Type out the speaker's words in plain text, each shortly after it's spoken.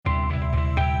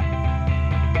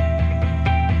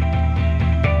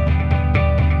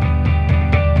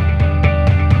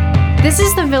This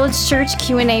is the Village Church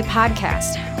Q&A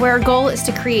podcast, where our goal is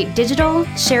to create digital,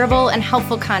 shareable, and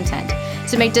helpful content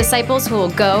to make disciples who will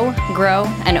go, grow,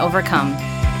 and overcome.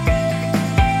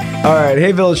 All right.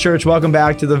 Hey, Village Church. Welcome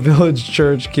back to the Village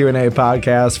Church Q&A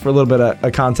podcast. For a little bit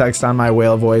of context on my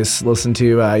whale voice, listen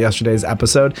to yesterday's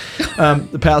episode.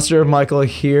 The pastor, Michael,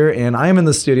 here, and I am in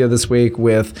the studio this week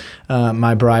with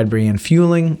my bride, Brianne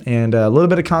Fueling, and a little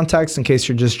bit of context in case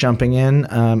you're just jumping in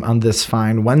on this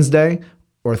fine Wednesday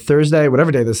or Thursday,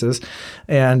 whatever day this is.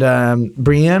 And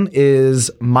Brianne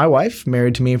is my wife,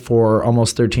 married to me for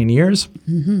almost 13 years.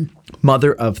 Mm-hmm.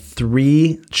 Mother of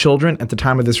 3 children at the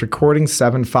time of this recording,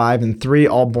 7, 5, and 3,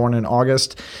 all born in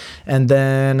August. And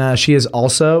then she is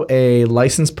also a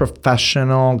licensed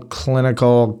professional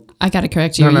clinical... I got to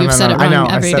correct you. You've said it wrong every day. I know.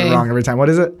 I said it wrong every time. What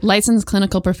is it? Licensed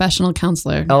clinical professional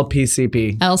counselor.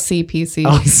 LPCP. LCPC.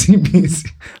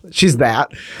 LCPC. She's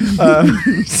that.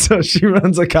 So she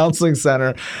runs a counseling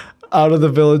center out of the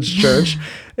Village Church.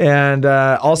 And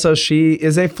also she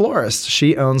is a florist.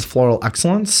 She owns Floral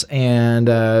Excellence,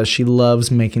 and she loves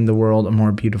making the world a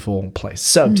more beautiful place.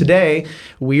 So today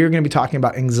we are going to be talking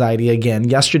about anxiety again.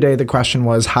 Yesterday the question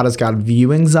was, how does God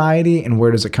view anxiety and where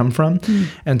does it come from?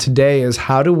 And today is,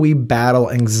 how do we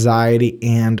battle anxiety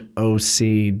and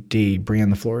OCD?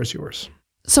 Brianne, the floor is yours.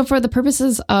 So for the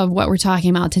purposes of what we're talking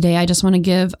about today, I just want to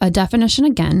give a definition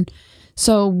again.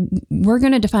 So we're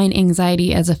going to define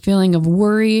anxiety as a feeling of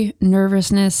worry,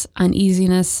 nervousness,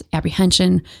 uneasiness,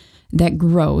 apprehension that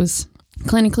grows.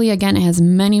 Clinically, again, it has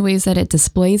many ways that it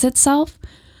displays itself,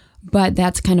 but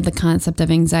that's kind of the concept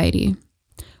of anxiety.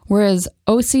 Whereas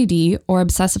OCD, or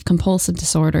obsessive compulsive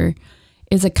disorder,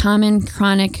 is a common,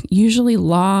 chronic, usually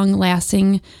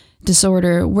long-lasting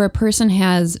disorder where a person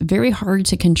has very hard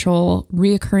to control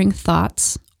reoccurring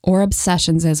thoughts, or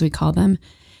obsessions as we call them,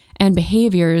 and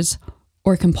behaviors,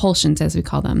 or compulsions, as we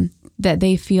call them, that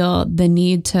they feel the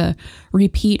need to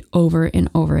repeat over and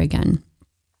over again.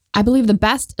 I believe the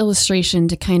best illustration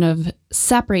to kind of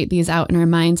separate these out in our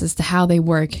minds as to how they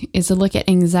work is to look at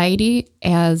anxiety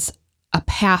as a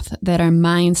path that our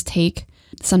minds take.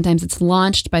 Sometimes it's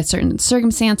launched by certain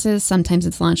circumstances, sometimes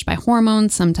it's launched by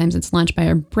hormones, sometimes it's launched by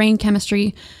our brain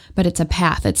chemistry, but it's a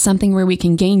path. It's something where we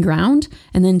can gain ground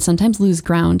and then sometimes lose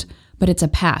ground, but it's a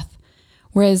path.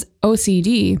 Whereas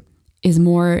OCD is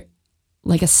more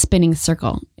like a spinning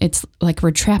circle. It's like we're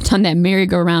trapped on that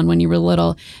merry-go-round when you were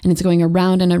little, and it's going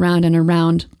around and around and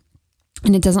around,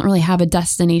 and it doesn't really have a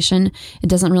destination. It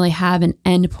doesn't really have an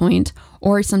end point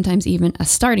or sometimes even a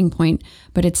starting point,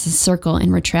 but it's a circle,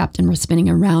 and we're trapped and we're spinning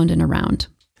around and around.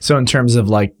 So in terms of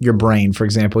like your brain, for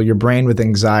example, your brain with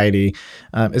anxiety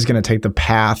is going to take the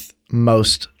path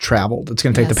most traveled. It's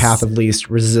going to take the path of least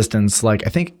resistance. Like, I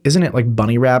think, isn't it like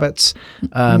bunny rabbits?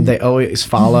 They always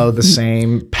follow the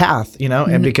same path, you know,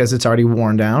 and because it's already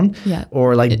worn down. Yeah.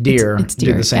 Or like deer, it's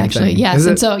deer do the same actually, thing. Yes. Is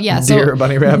and it so, yeah. Deer So or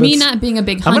bunny rabbits? Me not being a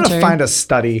big hunter. I'm going to find a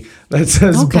study that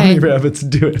says bunny rabbits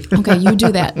do it. Okay, you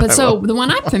do that. But so the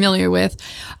one I'm familiar with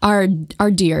are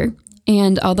deer.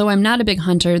 And although I'm not a big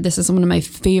hunter, this is one of my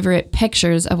favorite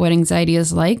pictures of what anxiety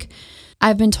is like.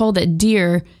 I've been told that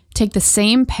deer take the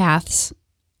same paths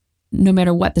no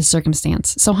matter what the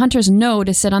circumstance. So hunters know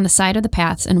to sit on the side of the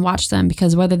paths and watch them,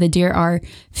 because whether the deer are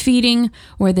feeding,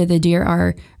 whether the deer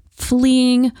are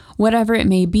fleeing, whatever it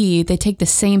may be, they take the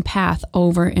same path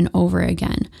over and over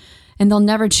again. And they'll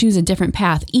never choose a different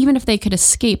path, even if they could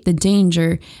escape the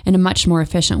danger in a much more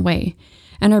efficient way.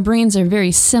 And our brains are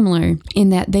very similar in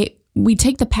that we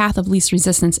take the path of least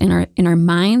resistance in our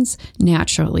minds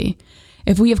naturally.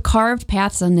 If we have carved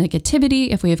paths of negativity,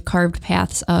 if we have carved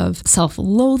paths of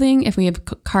self-loathing, if we have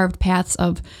carved paths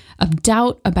of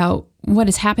doubt about what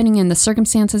is happening in the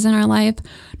circumstances in our life,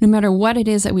 no matter what it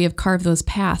is that we have carved those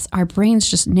paths, our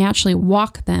brains just naturally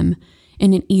walk them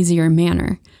in an easier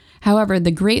manner. However,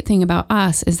 the great thing about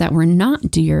us is that we're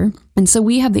not deer, and so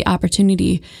we have the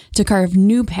opportunity to carve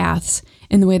new paths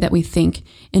in the way that we think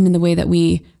and in the way that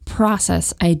we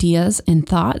process ideas and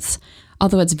thoughts,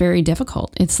 although it's very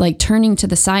difficult. It's like turning to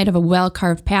the side of a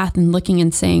well-carved path and looking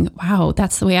and saying, wow,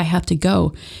 that's the way I have to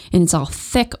go. And it's all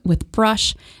thick with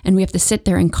brush, and we have to sit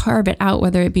there and carve it out,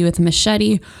 whether it be with a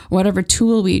machete, whatever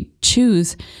tool we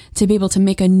choose, to be able to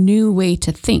make a new way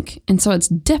to think. And so it's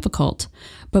difficult.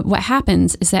 But what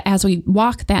happens is that as we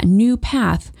walk that new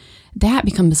path, that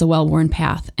becomes a well-worn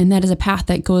path. And that is a path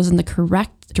that goes in the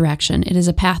correct direction. It is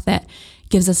a path that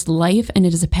gives us life, and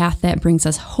it is a path that brings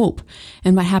us hope.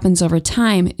 And what happens over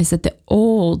time is that the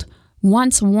old,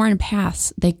 once worn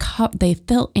paths, they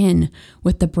fill in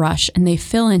with the brush, and they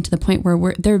fill in to the point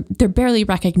where they're barely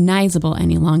recognizable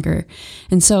any longer.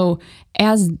 And so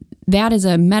as that is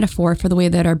a metaphor for the way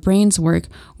that our brains work.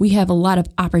 We have a lot of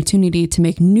opportunity to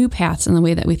make new paths in the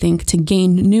way that we think, to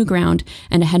gain new ground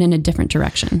and to head in a different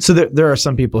direction. So there are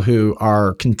some people who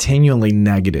are continually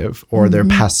negative, or they're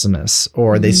pessimists,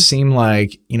 or they seem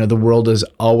like, the world is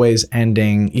always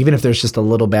ending. Even if there's just a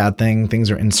little bad thing,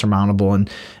 things are insurmountable. And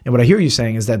what I hear you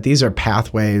saying is that these are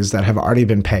pathways that have already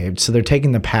been paved. So they're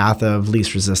taking the path of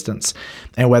least resistance.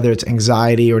 And whether it's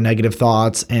anxiety or negative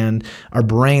thoughts, and our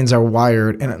brains are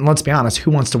wired, and let's be honest,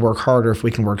 who wants to work harder if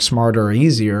we can work smarter or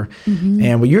easier?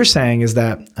 And what you're saying is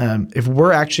that if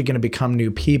we're actually going to become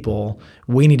new people,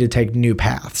 we need to take new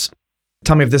paths.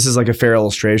 Tell me if this is like a fair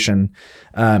illustration.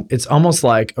 It's almost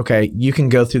like, okay, you can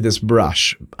go through this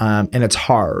brush and it's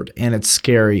hard and it's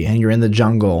scary and you're in the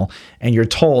jungle and you're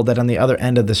told that on the other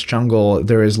end of this jungle,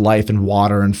 there is life and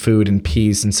water and food and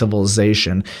peace and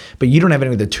civilization, but you don't have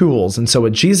any of the tools. And so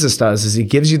what Jesus does is he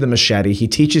gives you the machete. He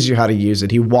teaches you how to use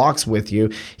it. He walks with you.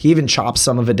 He even chops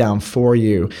some of it down for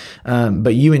you.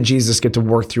 But you and Jesus get to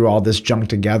work through all this junk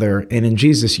together. And in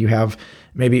Jesus, you have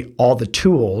maybe all the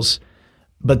tools,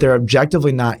 but they're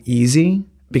objectively not easy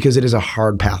because it is a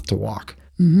hard path to walk,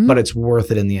 but it's worth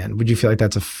it in the end. Would you feel like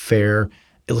that's a fair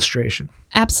illustration?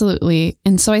 Absolutely.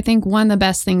 And so I think one of the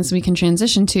best things we can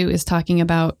transition to is talking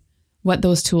about what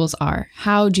those tools are,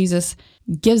 how Jesus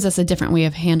gives us a different way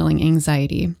of handling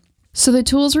anxiety. So the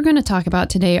tools we're going to talk about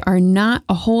today are not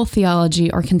a whole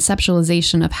theology or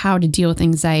conceptualization of how to deal with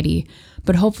anxiety,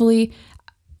 but hopefully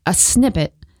a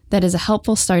snippet that is a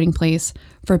helpful starting place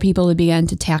for people to begin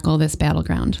to tackle this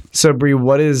battleground. So, Bree,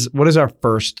 what is our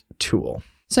first tool?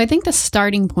 So I think the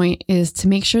starting point is to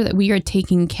make sure that we are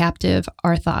taking captive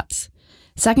our thoughts.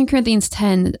 2 Corinthians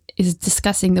 10 is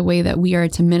discussing the way that we are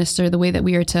to minister, the way that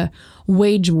we are to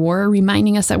wage war,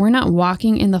 reminding us that we're not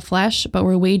walking in the flesh, but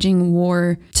we're waging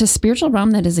war to spiritual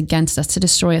realm that is against us, to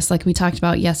destroy us, like we talked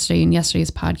about yesterday in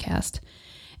yesterday's podcast.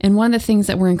 And one of the things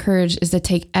that we're encouraged is to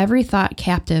take every thought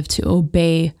captive to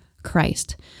obey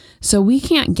Christ. So we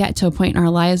can't get to a point in our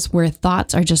lives where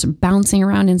thoughts are just bouncing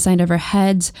around inside of our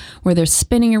heads, where they're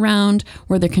spinning around,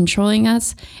 where they're controlling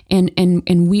us, and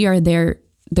we are their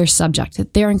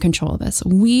subject. They're in control of us.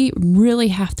 We really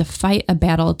have to fight a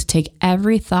battle to take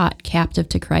every thought captive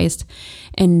to Christ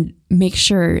and make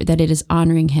sure that it is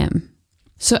honoring him.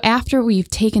 So after we've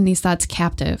taken these thoughts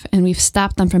captive and we've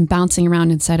stopped them from bouncing around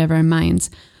inside of our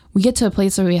minds, we get to a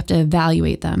place where we have to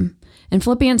evaluate them. And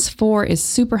Philippians 4 is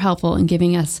super helpful in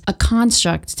giving us a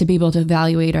construct to be able to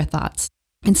evaluate our thoughts.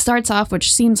 And starts off,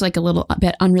 which seems like a little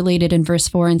bit unrelated in verse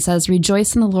 4, and says,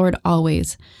 "Rejoice in the Lord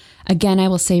always. Again, I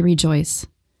will say rejoice.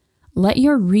 Let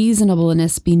your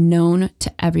reasonableness be known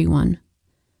to everyone.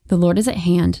 The Lord is at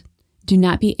hand. Do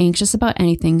not be anxious about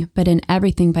anything, but in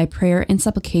everything by prayer and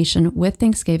supplication with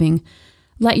thanksgiving,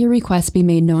 let your requests be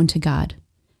made known to God.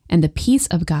 And the peace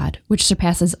of God, which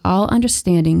surpasses all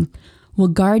understanding, will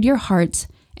guard your hearts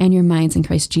and your minds in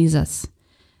Christ Jesus."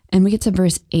 And we get to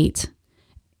verse 8.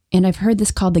 And I've heard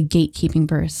this called the gatekeeping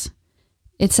verse.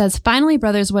 It says, "Finally,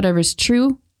 brothers, whatever is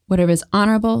true, whatever is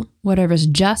honorable, whatever is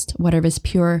just, whatever is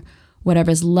pure,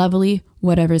 whatever is lovely,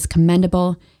 whatever is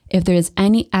commendable, if there is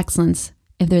any excellence,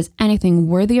 if there is anything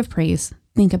worthy of praise,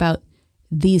 think about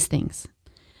these things."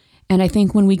 And I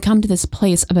think when we come to this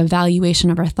place of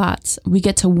evaluation of our thoughts, we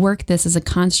get to work this as a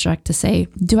construct to say,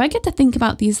 do I get to think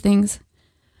about these things?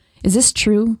 Is this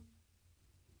true?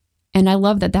 And I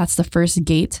love that that's the first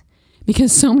gate,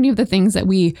 because so many of the things that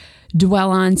we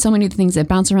dwell on, so many of the things that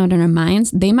bounce around in our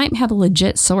minds, they might have a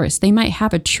legit source. They might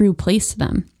have a true place to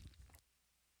them.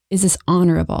 Is this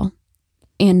honorable?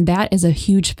 And that is a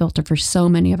huge filter for so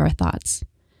many of our thoughts.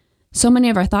 So many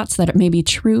of our thoughts that may be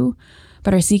true,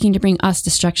 but are seeking to bring us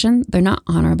destruction, they're not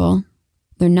honorable,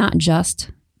 they're not just,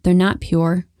 they're not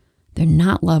pure, they're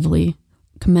not lovely,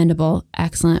 commendable,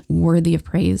 excellent, worthy of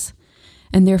praise,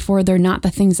 and therefore they're not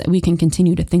the things that we can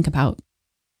continue to think about.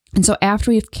 And so after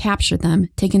we've captured them,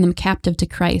 taken them captive to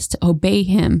Christ, to obey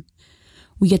him,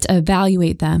 we get to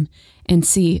evaluate them and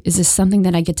see, is this something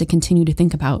that I get to continue to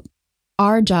think about?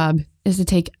 Our job is to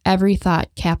take every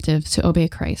thought captive to obey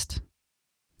Christ.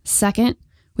 Second,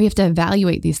 we have to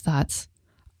evaluate these thoughts.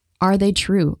 Are they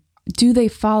true? Do they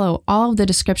follow all of the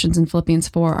descriptions in Philippians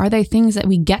 4? Are they things that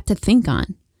we get to think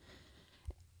on?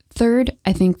 Third,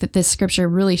 I think that this scripture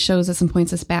really shows us and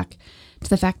points us back to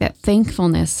the fact that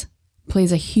thankfulness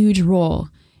plays a huge role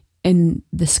in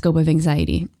the scope of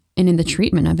anxiety and in the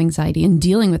treatment of anxiety and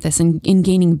dealing with this and in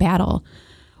gaining battle.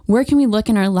 Where can we look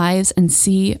in our lives and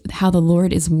see how the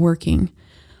Lord is working?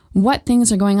 What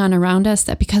things are going on around us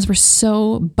that because we're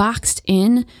so boxed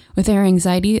in with our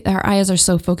anxiety, our eyes are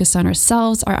so focused on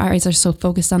ourselves, our eyes are so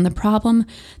focused on the problem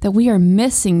that we are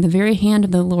missing the very hand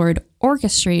of the Lord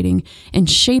orchestrating and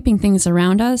shaping things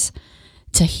around us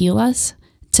to heal us,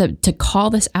 to call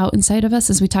this out inside of us.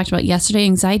 As we talked about yesterday,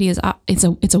 anxiety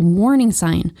it's a warning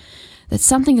sign that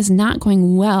something is not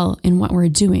going well in what we're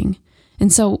doing.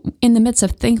 And so in the midst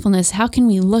of thankfulness, how can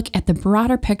we look at the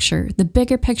broader picture, the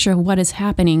bigger picture of what is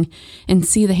happening, and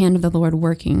see the hand of the Lord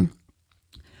working?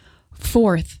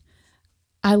 Fourth,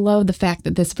 I love the fact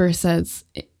that this verse says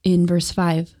in verse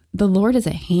 5, the Lord is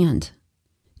at hand.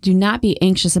 Do not be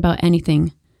anxious about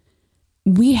anything.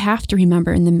 We have to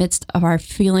remember in the midst of our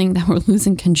feeling that we're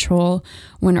losing control,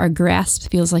 when our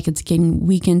grasp feels like it's getting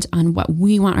weakened on what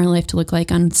we want our life to look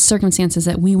like, on circumstances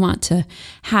that we want to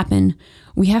happen,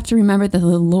 we have to remember that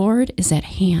the Lord is at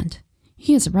hand.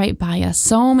 He is right by us.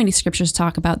 So many scriptures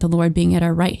talk about the Lord being at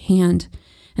our right hand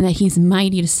and that he's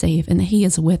mighty to save and that he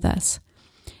is with us.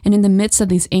 And in the midst of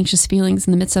these anxious feelings,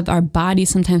 in the midst of our body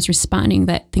sometimes responding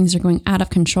that things are going out of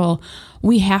control,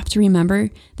 we have to remember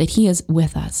that he is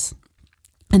with us.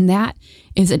 And that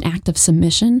is an act of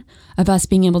submission, of us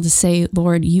being able to say,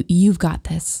 Lord, you've got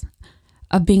this.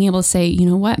 Of being able to say, you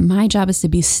know what, my job is to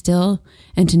be still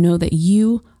and to know that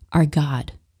you are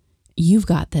God. You've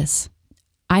got this.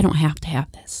 I don't have to have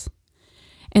this.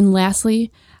 And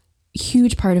lastly, a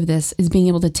huge part of this is being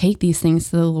able to take these things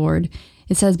to the Lord.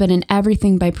 It says, but in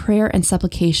everything by prayer and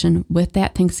supplication with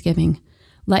that thanksgiving,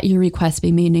 let your requests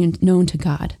be made known to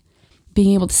God.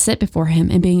 Being able to sit before him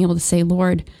and being able to say,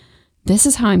 Lord, this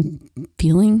is how I'm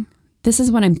feeling. This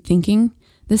is what I'm thinking.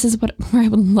 This is where I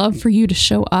would love for you to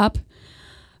show up.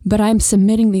 But I'm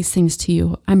submitting these things to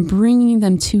you. I'm bringing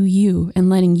them to you and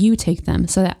letting you take them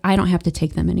so that I don't have to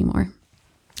take them anymore.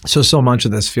 So much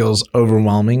of this feels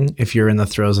overwhelming if you're in the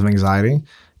throes of anxiety,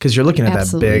 because you're looking at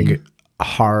Absolutely. that big,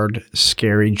 hard,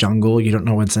 scary jungle. You don't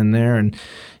know what's in there, and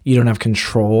you don't have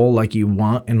control like you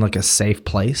want in like a safe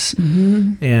place.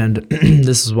 Mm-hmm. And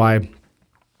this is why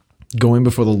going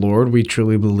before the Lord, we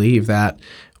truly believe that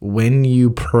when you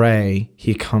pray,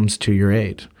 he comes to your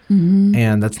aid. Mm-hmm.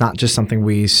 And that's not just something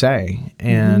we say.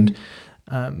 And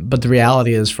but the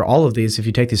reality is, for all of these, if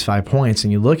you take these 5 points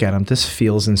and you look at them, this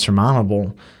feels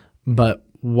insurmountable. But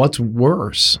what's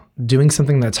worse, doing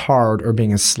something that's hard or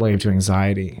being a slave to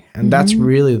anxiety? And that's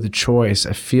really the choice.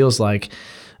 It feels like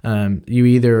you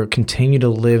either continue to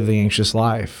live the anxious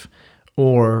life,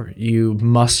 or you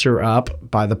muster up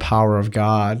by the power of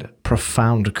God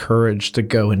profound courage to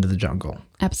go into the jungle.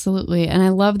 Absolutely. And I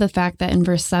love the fact that in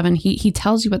verse 7, he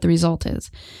tells you what the result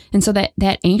is. And so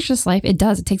that anxious life, it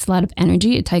takes a lot of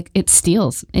energy. It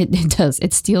steals. It does.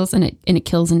 It steals and it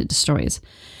kills and it destroys.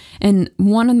 And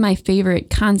one of my favorite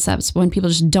concepts when people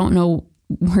just don't know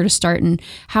where to start and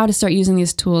how to start using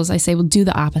these tools, I say, well, do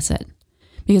the opposite.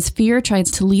 Because fear tries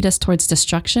to lead us towards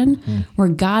destruction, where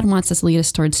God wants us to lead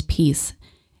us towards peace.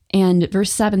 And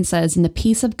verse 7 says, and the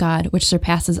peace of God, which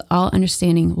surpasses all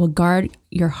understanding, will guard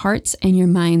your hearts and your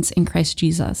minds in Christ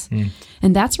Jesus.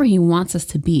 And that's where he wants us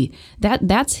to be.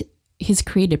 That's his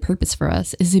created purpose for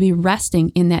us, is to be resting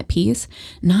in that peace,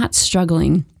 not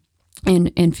struggling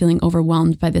and feeling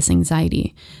overwhelmed by this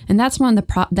anxiety. And that's one of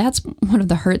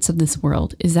the hurts of this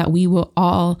world, is that we will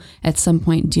all at some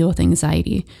point deal with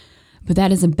anxiety. But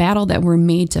that is a battle that we're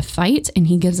made to fight, and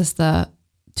he gives us the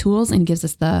tools and gives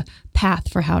us the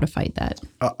path for how to fight that.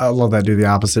 I love that. Do the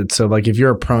opposite. So like if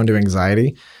you're prone to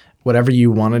anxiety, whatever you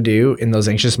want to do in those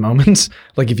anxious moments,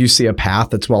 like if you see a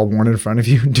path that's well worn in front of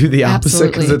you, do the opposite,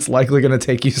 because it's likely going to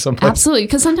take you someplace. Absolutely.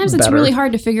 Because sometimes it's really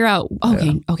hard to figure out,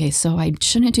 okay, so I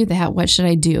shouldn't do that. What should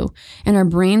I do? And our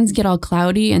brains get all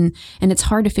cloudy and it's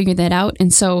hard to figure that out.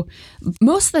 And so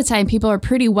most of the time people are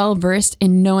pretty well versed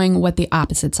in knowing what the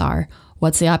opposites are.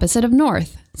 What's the opposite of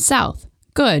north, south,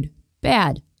 good,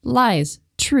 bad, lies,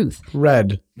 truth?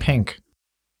 Red, pink.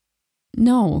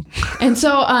 No. And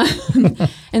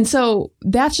so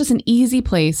that's just an easy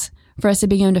place for us to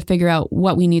begin to figure out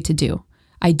what we need to do.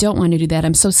 I don't want to do that.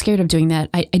 I'm so scared of doing that.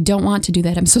 I don't want to do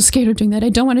that. I'm so scared of doing that. I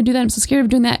don't want to do that. I'm so scared of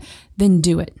doing that. Then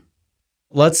do it.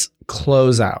 Let's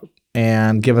close out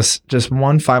and give us just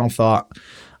one final thought.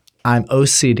 I'm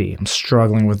OCD. I'm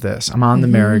struggling with this. I'm on the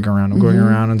merry-go-round. I'm going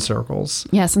around in circles.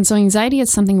 Yes. And so anxiety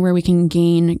is something where we can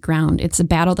gain ground. It's a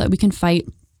battle that we can fight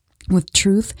with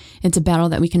truth. It's a battle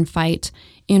that we can fight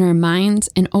in our minds.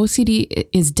 And OCD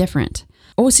is different.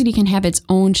 OCD can have its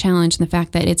own challenge in the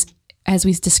fact that it's, as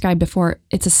we described before,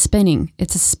 it's a spinning.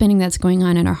 It's a spinning that's going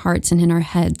on in our hearts and in our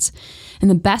heads. And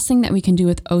the best thing that we can do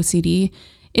with OCD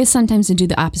is sometimes to do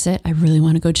the opposite. I really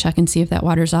want to go check and see if that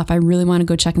water's off. I really want to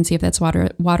go check and see if that's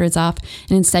water is off.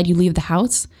 And instead you leave the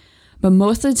house. But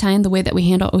most of the time, the way that we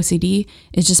handle OCD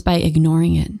is just by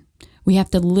ignoring it. We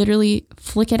have to literally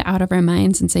flick it out of our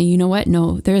minds and say, you know what?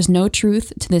 No, there is no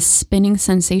truth to this spinning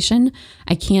sensation.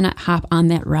 I cannot hop on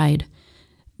that ride.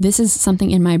 This is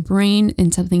something in my brain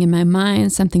and something in my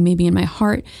mind, something maybe in my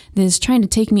heart that is trying to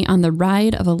take me on the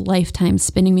ride of a lifetime,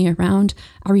 spinning me around.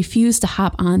 I refuse to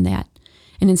hop on that.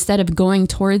 And instead of going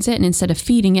towards it, and instead of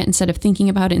feeding it, instead of thinking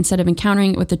about it, instead of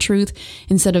encountering it with the truth,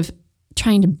 instead of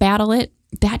trying to battle it,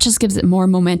 that just gives it more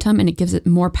momentum and it gives it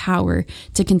more power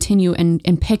to continue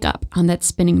and pick up on that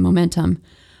spinning momentum.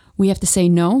 We have to say,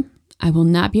 no, I will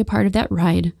not be a part of that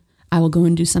ride. I will go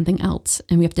and do something else.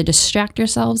 And we have to distract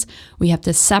ourselves. We have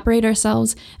to separate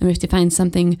ourselves, and we have to find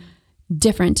something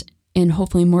different and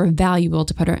hopefully more valuable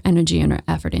to put our energy and our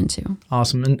effort into.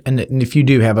 Awesome. And if you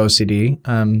do have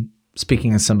OCD,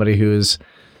 speaking as somebody who is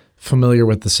familiar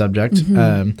with the subject,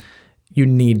 you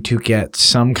need to get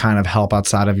some kind of help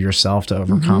outside of yourself to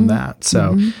overcome that.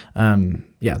 So,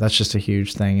 yeah, that's just a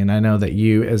huge thing. And I know that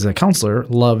you, as a counselor,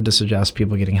 love to suggest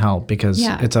people getting help because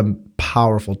it's a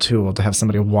powerful tool to have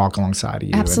somebody walk alongside of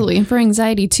you. Absolutely. And for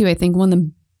anxiety, too, I think one of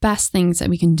the best things that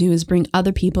we can do is bring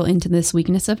other people into this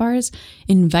weakness of ours,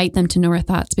 invite them to know our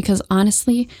thoughts. Because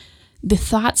honestly, the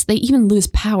thoughts, they even lose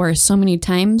power so many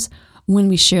times when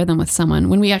we share them with someone,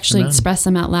 when we actually express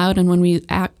them out loud, and when we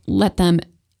let them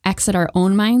exit our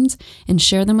own minds and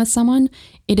share them with someone.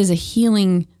 It is a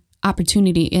healing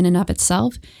opportunity in and of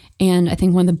itself. And I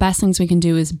think one of the best things we can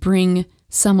do is bring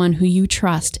someone who you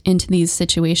trust into these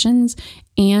situations,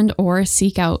 and or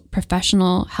seek out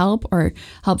professional help or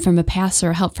help from a pastor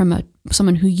or help from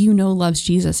someone who you know loves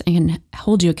Jesus and can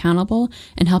hold you accountable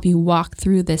and help you walk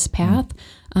through this path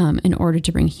in order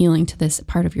to bring healing to this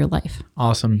part of your life.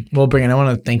 Awesome. Well, Brian, I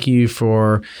want to thank you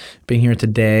for being here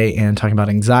today and talking about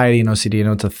anxiety and OCD. I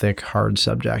know it's a thick, hard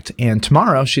subject. And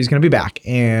tomorrow she's going to be back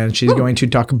and she's going to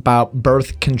talk about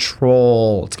birth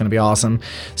control. It's going to be awesome.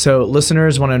 So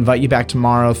listeners, want to invite you back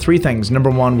tomorrow. 3 things. Number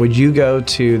 1, would you go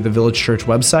to the Village Church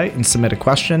website and submit a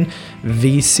question?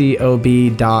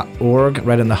 vcob.org.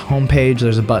 Right on the homepage,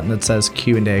 there's a button that says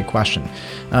Q&A question.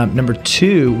 Number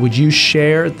 2, would you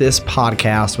share this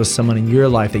podcast with someone in your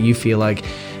life that you feel like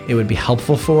it would be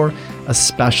helpful for,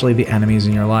 especially the enemies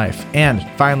in your life? And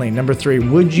finally, number 3,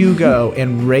 would you go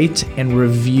and rate and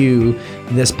review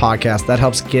this podcast? That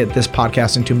helps get this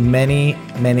podcast into many,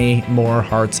 many more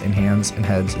hearts and hands and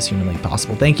heads as humanly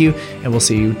possible. Thank you, and we'll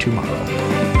see you tomorrow.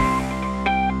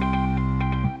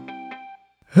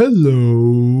 Hello.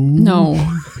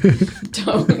 No,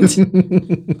 don't.